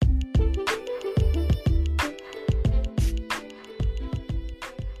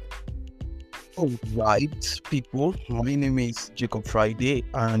All right, people. My name is Jacob Friday,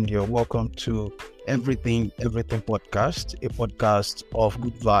 and you're welcome to Everything podcast, a podcast of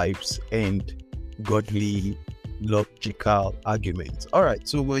good vibes and godly logical arguments. All right,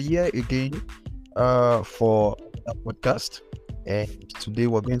 so we're here again for a podcast, and today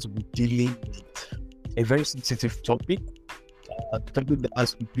we're going to be dealing with a very sensitive topic, topic that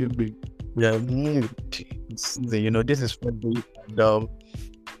has to do with the mood. This is February, and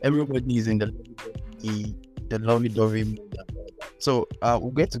everybody is in the lovey-dovey mood and all that. So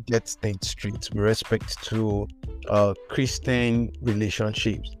we're going to get things straight with respect to Christian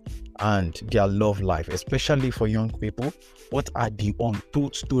relationships and their love life, especially for young people. What are the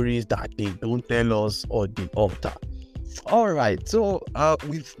untold stories that they don't tell us or they alter? All right, so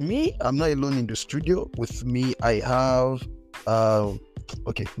with me, I'm not alone in the studio. With me, I have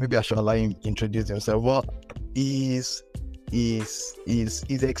okay, maybe I should allow him introduce himself. Well, is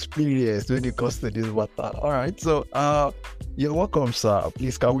experienced when it comes to this matter. All right, so you're welcome, sir.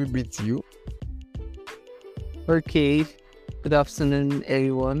 Please, can we meet you? Okay, good afternoon,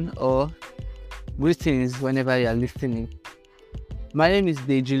 everyone, or greetings whenever you are listening. My name is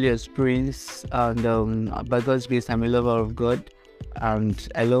Day Julius Prince, and by God's grace, I'm a lover of God, and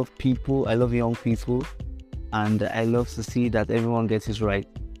I love people, I love young people, and I love to see that everyone gets it right.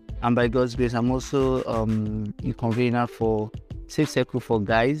 And by God's grace, I'm also a convener for Safe Circle for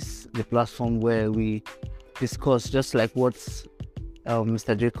Guys, the platform where we discuss just like what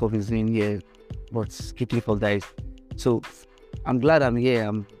Mr. Jacob is doing here, but strictly for guys. So I'm glad I'm here.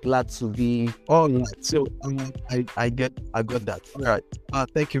 I'm glad to be. All right, so I got that. All right,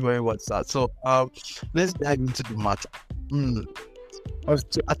 thank you very much, sir. So let's dive into the matter.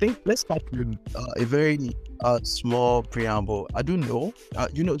 So I think let's start with a very small preamble. I don't know.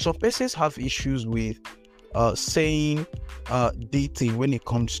 Some persons have issues with saying dating when it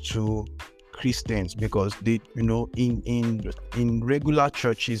comes to Christians, because they, in regular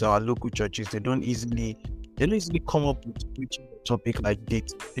churches, our local churches, they don't easily come up with a topic like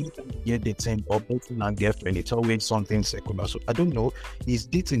dating. Anytime you hear dating or boyfriend and girlfriend, it's always something secular. So I don't know, is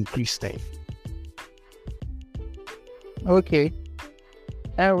dating Christian? Okay.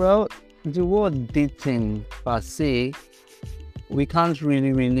 Well, the word dating per se, we can't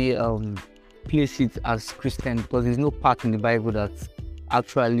really place it as Christian because there's no part in the Bible that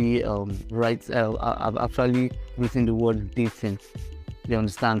actually actually written the word dating. You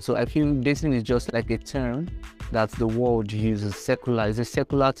understand? So I feel dating is just like a term that the world uses, secular. It's a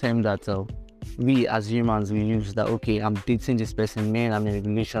secular term that we as humans we use, that okay, I'm dating this person, man, I'm in a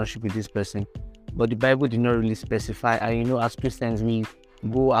relationship with this person. But the Bible did not really specify, and as Christians we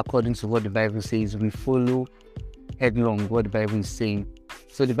go according to what the Bible says. We follow headlong what the Bible is saying.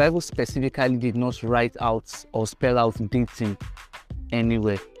 So the Bible specifically did not write out or spell out dating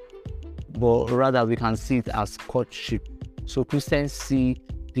anywhere, but rather we can see it as courtship. So Christians see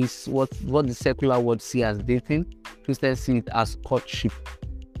this, what the secular world see as dating, Christians see it as courtship.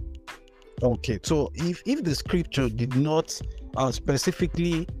 Okay, so if the scripture did not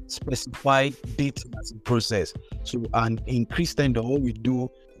specifically specify dating as a process, so and in Christendom what we do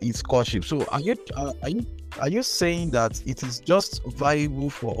is courtship. So are you saying that it is just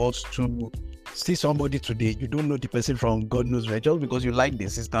viable for us to see somebody today, you don't know the person from God knows where, just because you like the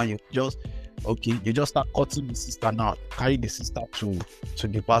sister, you just start cutting the sister now, carry the sister to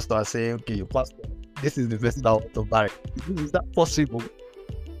the pastor and say, okay, pastor, this is the person I want to marry. Is that possible?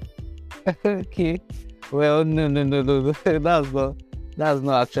 Okay. Well, no. That's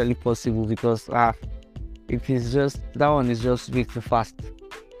not actually possible, because it is just, that one is just way too fast.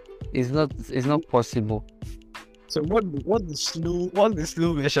 It's not possible. So what the slow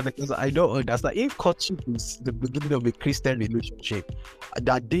version, because I don't understand. If courtship is the beginning of a Christian relationship,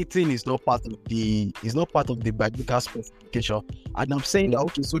 that dating is not part of the biblical specification, and I'm saying that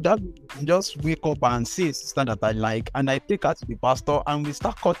okay, so that we can just wake up and see a sister that I like, and I take her to the pastor, and we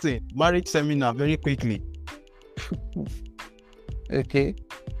start cutting marriage seminar very quickly. Okay.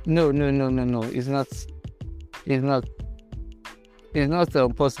 No. It's not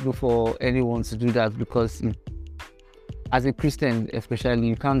possible for anyone to do that, because as a Christian especially,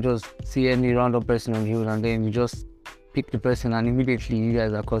 you can't just see any random person on the road and then you just pick the person and immediately you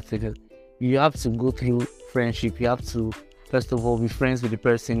guys are caught together. You have to go through friendship. You have to first of all be friends with the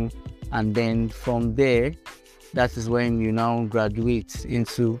person, and then from there, that is when you now graduate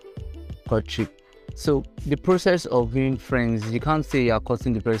into courtship. So the process of being friends, you can't say you are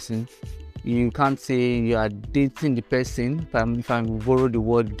courting the person. You can't say you are dating the person. If I borrow the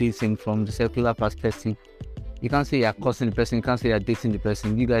word dating from the secular perspective, you can't say you are courting the person. You can't say you are dating the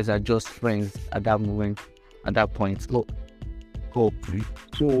person. You guys are just friends at that moment, at that point. So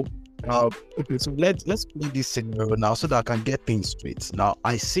Okay, so let's play this scenario now so that I can get things straight. Now,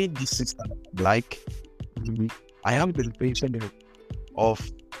 I see this sister that I like. Mhm. I have the intention of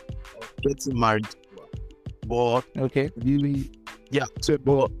getting married to her, but Okay. really, yeah. So,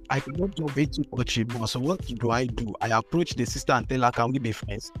 but I cannot do way too much more. So, what do? I approach the sister and tell her, "Can we be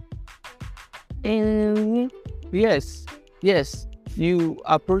friends?" Yes, yes. You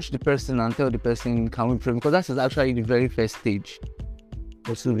approach the person and tell the person, can we pray? Because that is actually the very first stage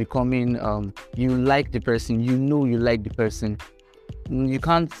to becoming you like the person, you know you like the person. You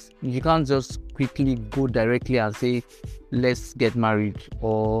can't just quickly go directly and say, let's get married,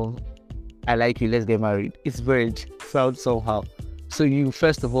 or I like you, let's get married. It's very sounds somehow. So you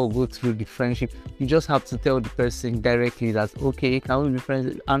first of all go through the friendship. You just have to tell the person directly that, okay, can we be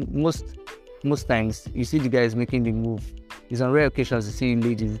friends? And most times you see the guys making the move. It's on rare occasions you see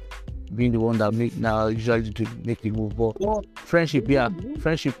ladies being the one that make now usually to make the move. But Well, friendship, yeah,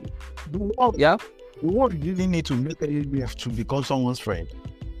 friendship, the one, yeah. the one really need to make a move to become someone's friend.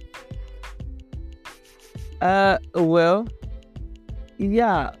 Well,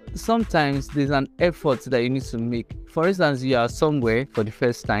 yeah. Sometimes there's an effort that you need to make. For instance, you are somewhere for the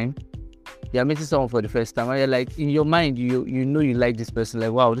first time. You're meeting someone for the first time, and you're like, in your mind, you know you like this person.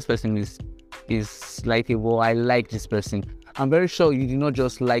 Like, wow, this person is likable. I like this person. I'm very sure you did not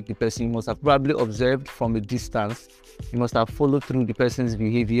just like the person. You must have probably observed from a distance. You must have followed through the person's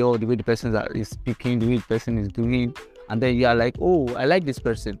behavior, the way the person is speaking, the way the person is doing, and then you are like, oh, I like this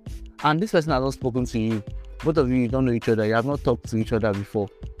person, and this person has not spoken to you. Both of you don't know each other. You have not talked to each other before.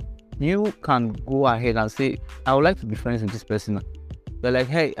 You can go ahead and say, I would like to be friends with this person. They're like,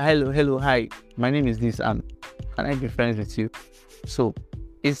 hey, hello, hi. My name is this, and can I be friends with you? So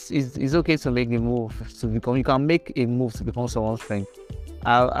it's okay to make the move to become. You can make a move to become someone's friend.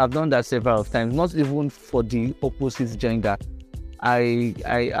 I've done that several times, not even for the opposite gender. I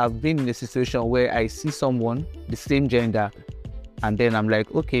have been in a situation where I see someone the same gender, and then I'm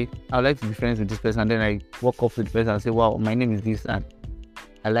like, okay, I'd like to be friends with this person, and then I walk up to the person and say, wow, my name is this, and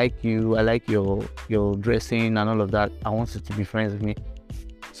I like you, I like your dressing and all of that. I want you to be friends with me.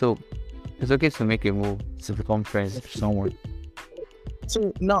 So it's okay to make a move to become friends with someone.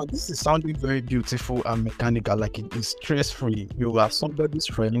 So now this is sounding very beautiful and mechanical, like it is stress-free. You are somebody's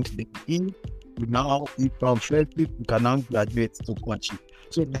friend, they in you now if from friendship you can now graduate to courtship.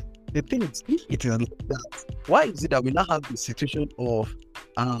 So the thing is, if it is like that, why is it that we now have the situation of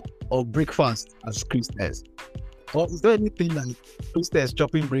breakfast as Christians? Or is there anything like Christians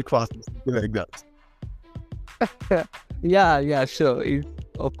chopping breakfast or something like that? Yeah, sure.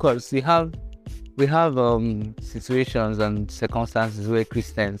 Of course, we have situations and circumstances where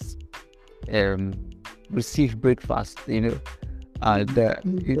Christians um receive breakfast, and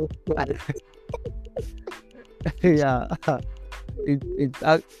yeah,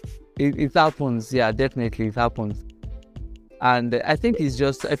 it happens. Yeah, definitely it happens, and I feel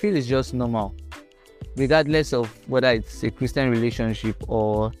it's just normal, regardless of whether it's a Christian relationship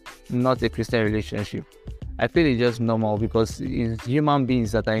or not a Christian relationship. I feel it's just normal because it's human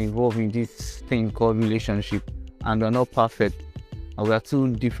beings that are involved in this thing called relationship, and we're not perfect. And we are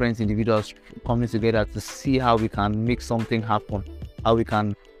two different individuals coming together to see how we can make something happen, how we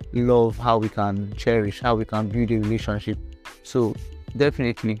can love, how we can cherish, how we can build a relationship. So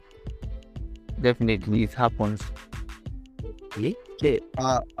definitely it happens. Yeah.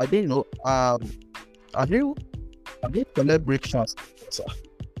 I didn't know. Have you collect breakfast? Sir?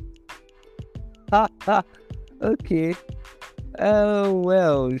 Okay.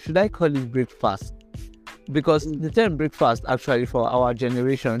 Well, should I call it breakfast? Because the term breakfast, actually, for our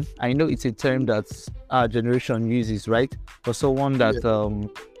generation, I know it's a term that our generation uses, right? For someone that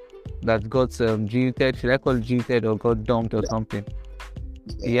that got jilted, should I call it jilted, or got dumped or something?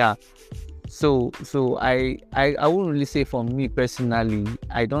 Yeah. So I wouldn't really say, for me personally,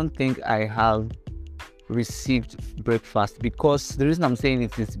 I don't think I have received breakfast, because the reason I'm saying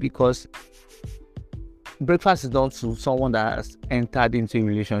it is because breakfast is done to someone that has entered into a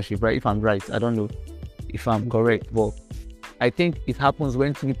relationship, right? If I'm right, I don't know if I'm correct, but I think it happens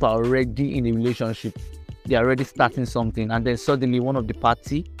when two people are already in a relationship. They're already starting something, and then suddenly one of the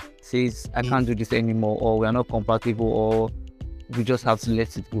party says, I can't do this anymore, or we're not compatible, or we just have to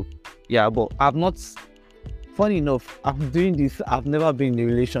let it go. Yeah, but I've not, funny enough, I'm doing this, I've never been in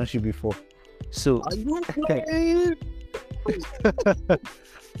a relationship before. So Are you playing?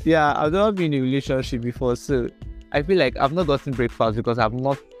 yeah, I've never been in a relationship before, so I feel like I've not gotten breakfast because I've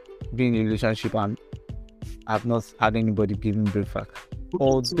not been in a relationship and I've not had anybody give me breakfast.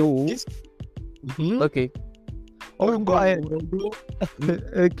 Although, okay, Oh, go ahead.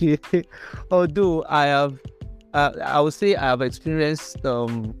 okay, although I have, I would say I have experienced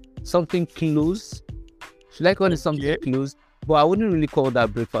something close. Should I call it something close? But I wouldn't really call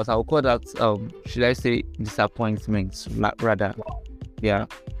that breakfast. I would call that should I say disappointment rather. Yeah.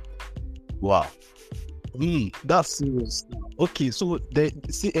 Wow. That's serious. Okay, so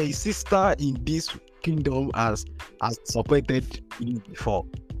a sister in this kingdom has disappointed you before.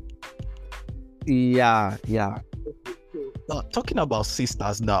 Yeah. Now, talking about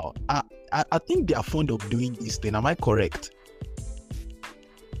sisters now, I think they are fond of doing this thing. Am I correct?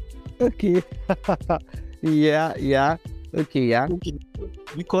 Okay. Yeah. Okay, yeah. Okay.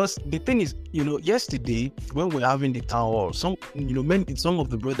 Because the thing is, yesterday when we were having the town hall, some of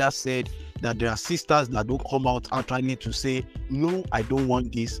the brothers said that there are sisters that don't come out outrightly to say, no, I don't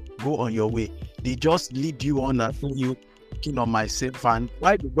want this, go on your way. They just lead you on and tell you, on myself. And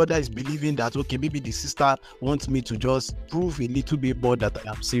why the brother is believing that, okay, maybe the sister wants me to just prove a little bit more that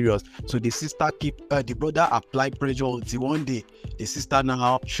I am serious. So the sister the brother apply pressure until one day the sister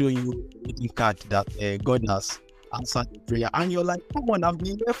now show you a card that God has answered the prayer, and you're like, come on, I've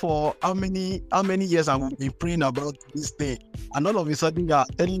been there for how many years, and we've been praying about this thing, and all of a sudden you're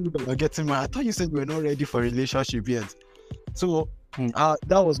telling me that you're getting married. I thought you said we're not ready for a relationship yet. So that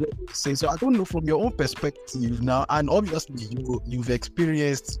was what I was saying. So I don't know, from your own perspective now, and obviously you've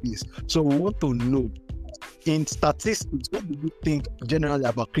experienced this, so we want to know, in statistics, what do you think generally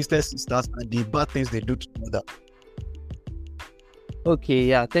about Christian sisters and the bad things they do to others? Okay,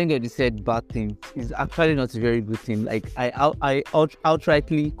 yeah, thank God you said bad thing. It's actually not a very good thing. Like, I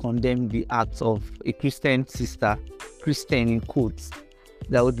outrightly condemn the acts of a Christian sister, Christian in quotes,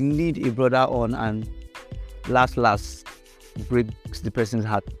 that would lead a brother on and last breaks the person's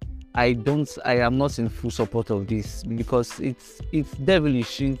heart. I am not in full support of this, because it's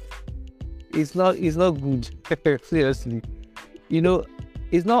devilish. It's not good. Seriously,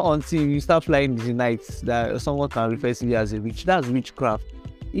 it's not until you start flying in the night that someone can refer to you as a witch. That's witchcraft.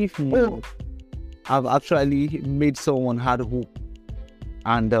 If you have actually made someone hard hope,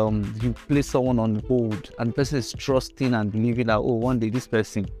 and you place someone on hold, and the person is trusting and believing that, oh, one day this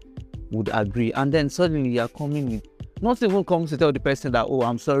person would agree, and then suddenly you're coming in, not even coming to tell the person that, oh,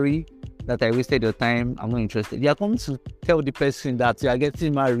 I'm sorry that I wasted your time, I'm not interested. You're coming to tell the person that you are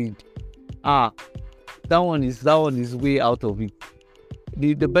getting married. That one is way out of it.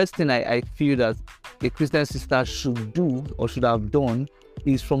 The best thing I feel that a Christian sister should do or should have done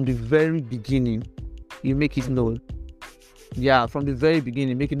is, from the very beginning, you make it known. Yeah, from the very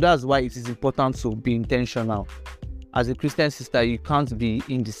beginning, that's why it is important to be intentional. As a Christian sister, you can't be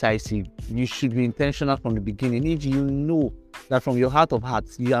indecisive. You should be intentional from the beginning. If you know that from your heart of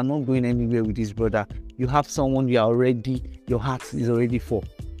hearts, you are not going anywhere with this brother, you have someone your heart is already for,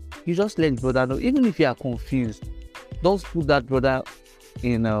 you just let the brother know. Even if you are confused, don't put that brother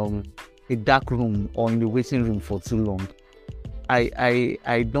in a dark room or in the waiting room for too long.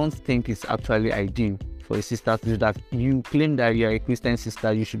 I don't think it's actually ideal for a sister to do that. You claim that you're a Christian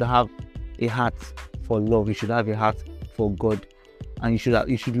sister, you should have a heart for love, you should have a heart for God, and you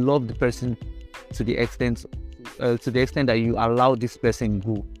should love the person to the extent that you allow this person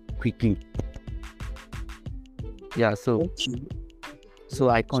go quickly. Yeah, so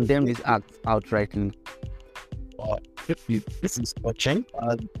I condemn this act outrightly. This is touching,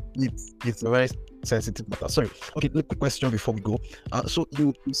 and it's a very sensitive matter. Sorry. Okay, quick question before we go. So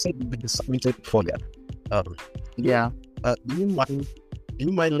you said you've been disappointed before that. Yeah. Do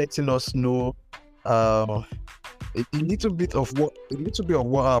you mind letting us know a little bit of what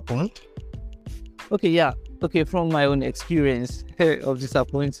happened? Okay, yeah. Okay, from my own experience of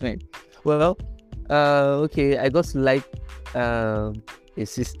disappointment. Well, okay, I got to like a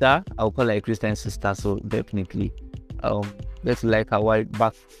sister. I'll call her a Christian sister, so definitely. Got to like her while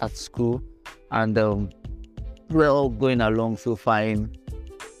back at school, and we're all going along so fine.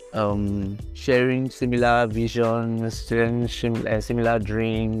 Sharing similar visions, sharing similar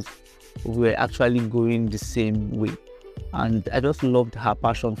dreams. We were actually going the same way, and I just loved her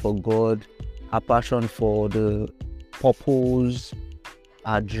passion for God, her passion for the purpose,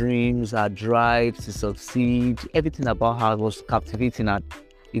 her dreams, her drive to succeed. Everything about her was captivating, and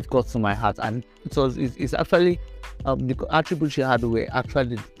it got to my heart. And it's actually the attributes she had were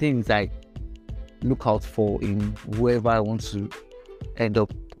actually the things I look out for in whoever I want to end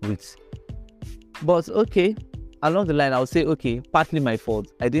up with. But okay, along the line, I'll say, okay, partly my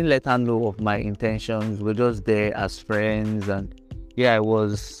fault. I didn't let her know of my intentions. We're just there as friends, and I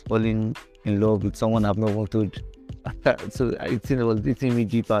was falling in love with someone I've not worked with. So it was hitting me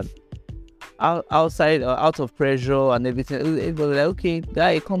deep, and outside, out of pressure and everything, it was like, okay,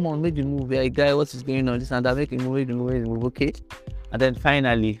 guy, come on, make the move. Hey, guy, what is going on? This and that, make the move, okay. And then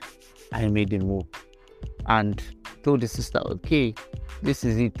finally, I made the move, and told the sister, okay, this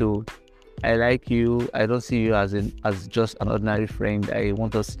is it though. I like you. I don't see you as just an ordinary friend. I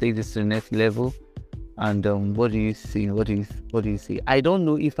want us to take this to the next level. And what do you see? What do you see? I don't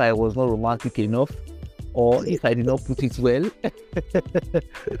know if I was not romantic enough or if I did not put it well.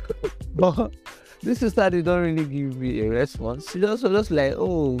 But this sister did not really give me a response. She just was just like,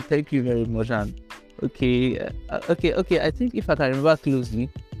 oh, thank you very much. And okay. I think if I can remember closely,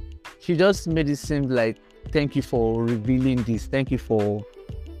 she just made it seem like, thank you for revealing this. Thank you for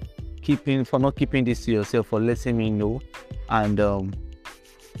not keeping this to yourself, for letting me know, and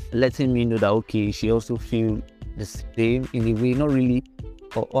letting me know that okay, she also feel the same in a way, not really,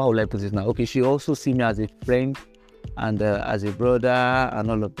 or how will I put it now? Okay, she also see me as a friend and as a brother and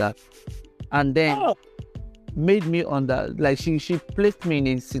all of that, and then made me like she placed me in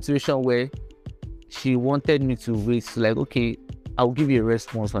a situation where she wanted me to wait, like, okay, I'll give you a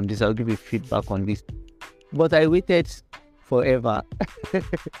response on this, I'll give you feedback on this, but I waited forever.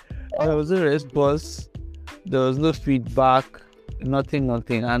 There was no response, there was no feedback, nothing,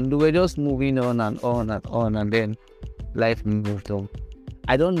 and we were just moving on and on and on, and then life moved on.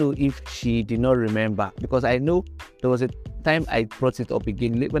 I don't know if she did not remember, because I know there was a time I brought it up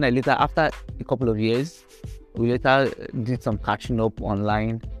again when after a couple of years, we later did some catching up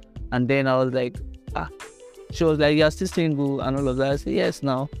online, and then I was like, she was like, you're still single and all of that. I said, yes,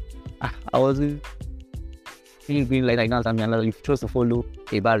 now. I was being like now, you chose to follow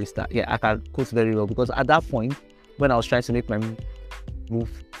a barrister. Yeah, I can quote very well, because at that point, when I was trying to make my move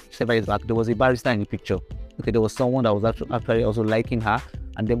several years back, there was a barrister in the picture. Okay, there was someone that was actually also liking her,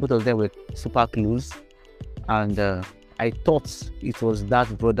 and then both of them were super close. And I thought it was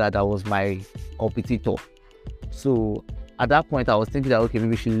that brother that was my competitor. So at that point, I was thinking that okay,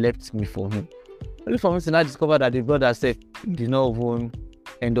 maybe she left me for him. Only for me to now discover that the brother said did not even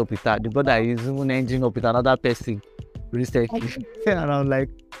end up with her. The brother is even ending up with another person recently. And I'm like,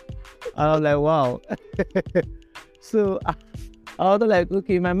 wow. So I was like,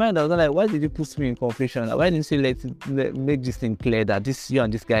 okay, in my mind, I was like, why did you put me in confusion? Why didn't you make this thing clear that you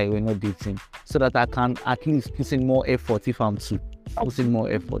and this guy were not dating, so that I can at least put in more effort if I'm to put in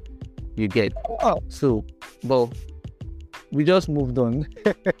more effort? You get? So, but we just moved on.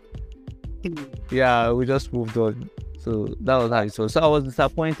 Yeah, we just moved on. So that was how it was. So I was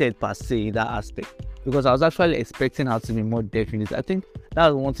disappointed per se in that aspect, because I was actually expecting her to be more definite. I think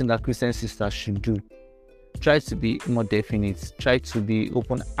that's one thing that Christian sisters should do. Try to be more definite. Try to be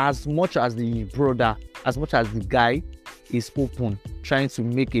open as much as the brother, as much as the guy is open, trying to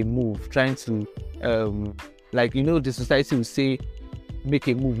make a move, trying to like, you know, the society will say make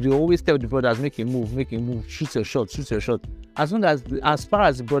a move. They always tell the brothers make a move, shoot your shot. As far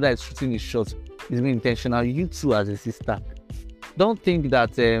as the brother is shooting his shot, is being intentional. You too, as a sister, don't think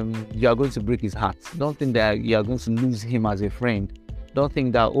that you are going to break his heart. Don't think that you are going to lose him as a friend. Don't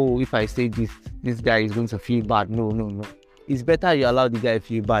think that, oh, if I say this guy is going to feel bad. No. It's better you allow the guy to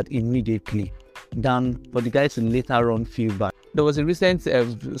feel bad immediately than for the guy to later on feel bad. There was a recent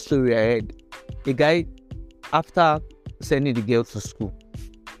story I heard. A guy, after sending the girl to school,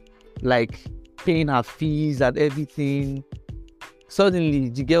 like paying her fees and everything, suddenly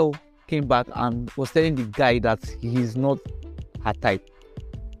the girl came back and was telling the guy that he's not her type.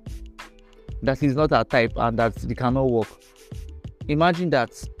 That he's not her type and that they cannot work. Imagine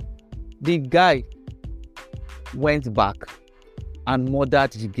that. The guy went back and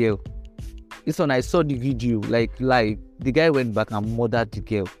murdered the girl. This one, I saw the video like live. The guy went back and murdered the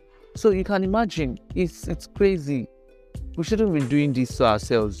girl. So you can imagine, it's crazy. We shouldn't be doing this to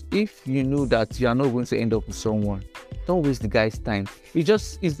ourselves. If you know that you are not going to end up with someone, don't waste the guy's time.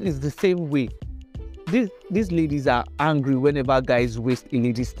 It's the same way. These ladies are angry whenever guys waste a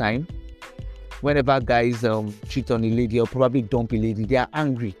lady's time. Whenever guys cheat on a lady or probably dump a lady, they are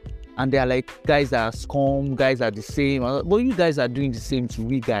angry. And they are like, guys are scum, guys are the same. But you guys are doing the same to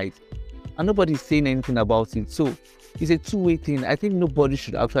we guys. And nobody's saying anything about it. So it's a two-way thing. I think nobody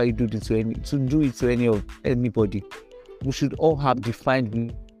should actually do it to anybody. We should all have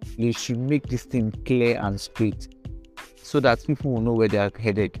defined. They should make this thing clear and straight, so that people will know where they are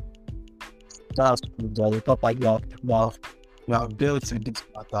headed. That's the top we have built in this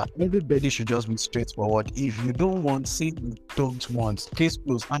matter. Everybody should just be straightforward. If you don't want, say you don't want. Case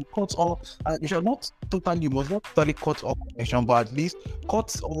closed and cut off. You should not totally, you must not totally cut off connection, but at least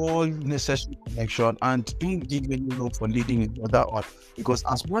cut all necessary connection and don't give any room for leading each other on. Because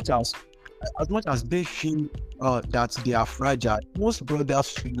as much as they feel that they are fragile, most brothers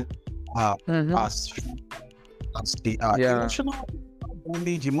feel as they are. Yeah.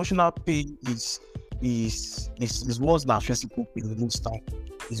 Emotional pain is worse than physical pain most time.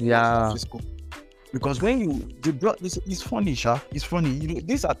 It's worse than physical. Because when you the bro, it's funny, Sha. It's funny.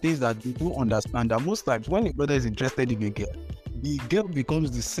 These are things that you don't understand. That most times when a brother is interested in a girl, the girl becomes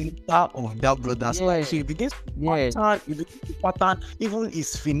the center of that brother's life. So he begins to pattern even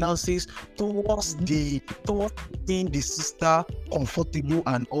his finances towards making the sister comfortable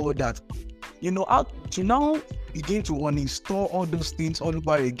and all that. How to now begin to uninstall all those things all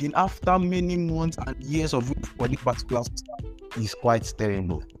over again after many months and years of waiting for the particular sister is quite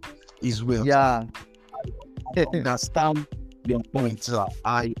terrible. Is well. Yeah. I understand your point, sir.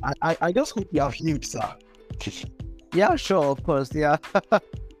 I just hope you have healed, sir. Yeah, sure, of course. Yeah.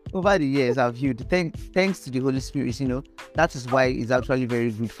 Over the years, I've healed. Thanks to the Holy Spirit, that is why it's actually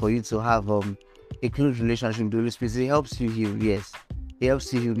very good for you to have a close relationship with the Holy Spirit. It helps you heal, yes. It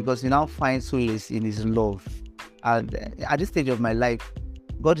helps you heal because you now find solace in His love. And at this stage of my life,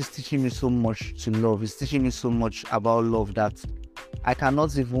 God is teaching me so much to love. He's teaching me so much about love that I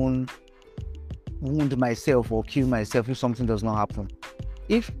cannot even wound myself or kill myself if something does not happen.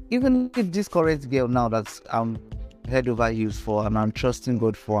 Even if this current girl now that I'm head over heels for and I'm trusting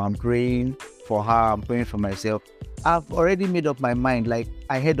God for, I'm praying for her, I'm praying for myself, I've already made up my mind like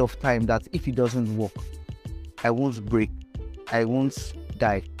ahead of time that if it doesn't work, I won't break, I won't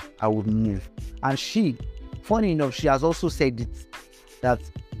die, I will move. And she, funny enough, she has also said it, that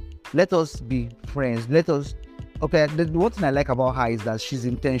let us be friends, okay, the one thing I like about her is that she's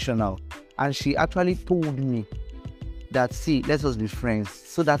intentional. And she actually told me that, see, let us be friends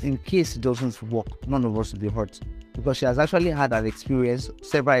so that in case it doesn't work, none of us will be hurt. Because she has actually had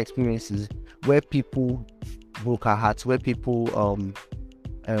several experiences where people broke her heart, where people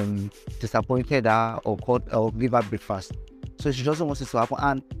disappointed her or gave her breakfast. So she doesn't want it to happen.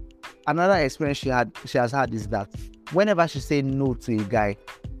 And another experience she has had is that whenever she says no to a guy,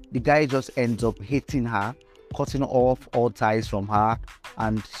 the guy just ends up hating her, cutting off all ties from her,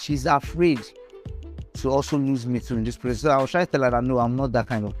 and she's afraid to also lose me too in this process. So I was trying to tell her that no, I'm not that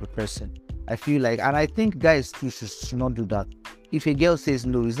kind of a person. I feel like, and I think guys too should not do that. If a girl says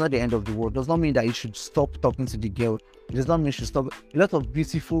no, it's not the end of the world. It does not mean that you should stop talking to the girl. It does not mean you should stop. A lot of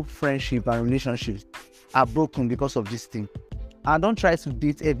beautiful friendship and relationships are broken because of this thing. And don't try to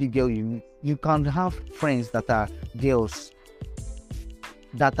date every girl you meet. You can have friends that are girls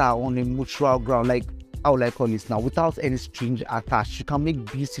that are on a mutual ground, like how will I call this now, without any string attached. You can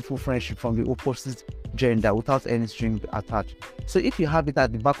make beautiful friendship from the opposite gender without any string attached. So if you have it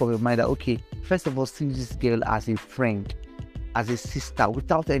at the back of your mind that, okay, first of all, see this girl as a friend, as a sister,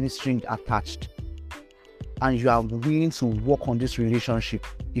 without any string attached, and you are willing to work on this relationship.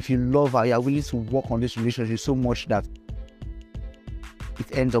 If you love her, you are willing to work on this relationship so much that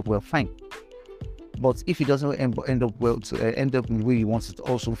it ends up well, fine. But if it doesn't end up well, to end up in the way you want it,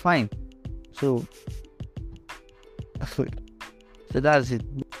 also fine. So that's it.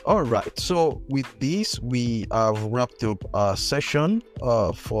 All right. So with this, we have wrapped up our session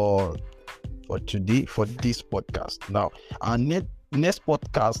for today, for this podcast. Now, our next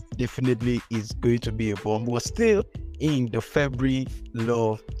podcast definitely is going to be a bomb. We're still in the February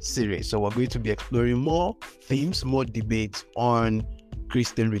Love series, so we're going to be exploring more themes, more debates on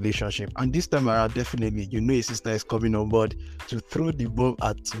Christian relationship, and this time around, definitely, a sister is coming on board to throw the bomb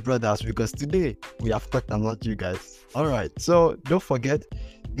at brothers, because today we have talked about you guys. All right, so don't forget,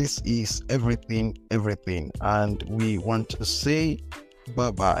 this is everything, and we want to say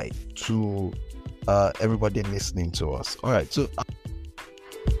bye-bye to everybody listening to us. All right, so